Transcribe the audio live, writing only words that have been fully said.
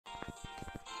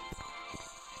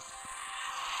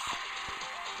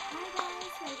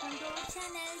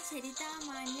Charitha,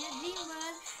 Manya, Dream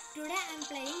World. Today I am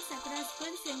playing Sakura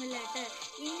School Simulator.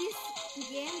 In this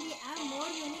game we have more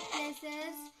unique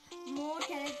places, more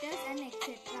characters and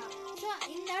etc. So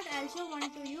in that I will show one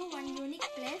to you, one unique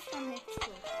place from let's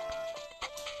go.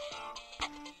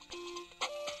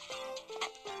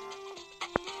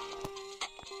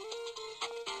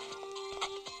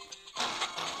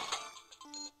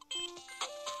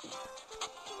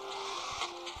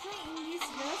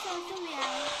 Also we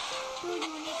have two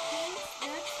unique things,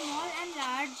 that small and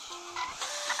large.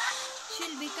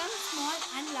 She'll become small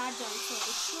and large also.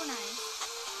 It's so nice.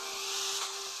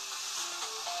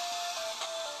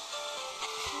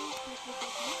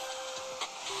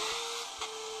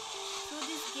 So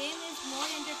this game is more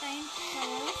entertaining for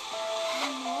us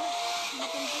and more you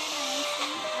can play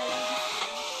nicely. I love this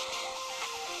game.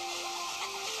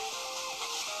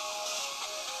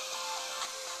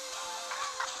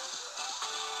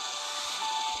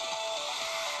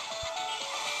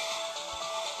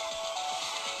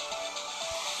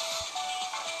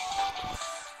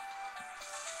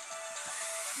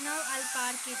 Now I'll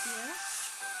park it here.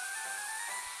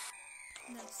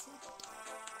 That's it.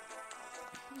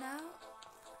 Now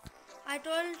I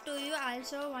told to you I'll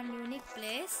show one unique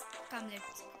place. Come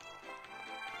let's go.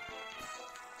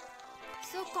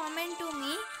 So comment to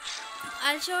me.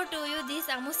 I'll show to you this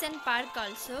amusement park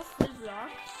also, full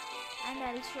vlog, and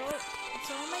I'll show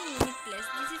so many unique place.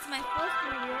 This is my first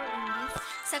video in this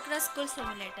Sakura School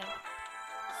Simulator.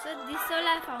 So this all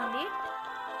I found it.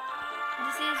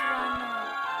 This is one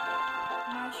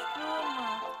mushroom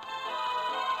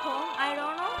home. I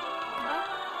don't know, but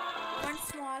one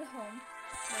small home.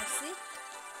 That's it.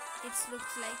 It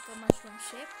looks like a mushroom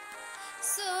shape.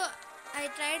 So I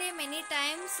tried it many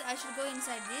times. I should go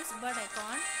inside this, but I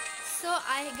can't. So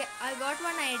I got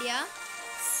one idea.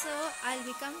 So I'll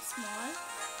become small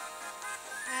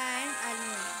and I'll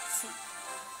move. See.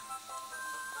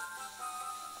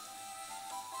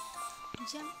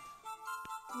 Jump.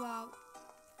 Wow.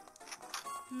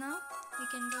 Now we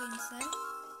can go inside.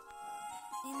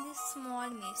 In this small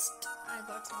mist, I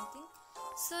got something.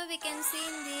 So we can see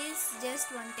in this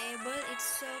just one table. It's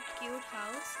so cute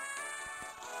house.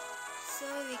 So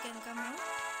we can come out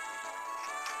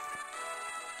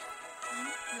and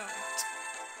lock it.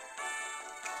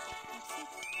 That's it.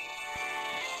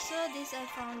 So this I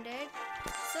found it.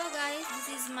 So guys,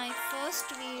 this is my first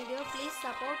video. Please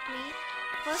support me.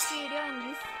 First video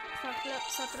in this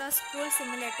Sakura School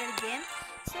Simulator game.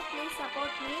 So please support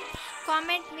me.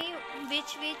 Comment me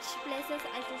which places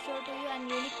I should show to you, and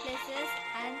unique places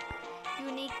and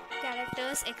unique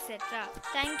characters etc.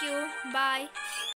 Thank you. Bye.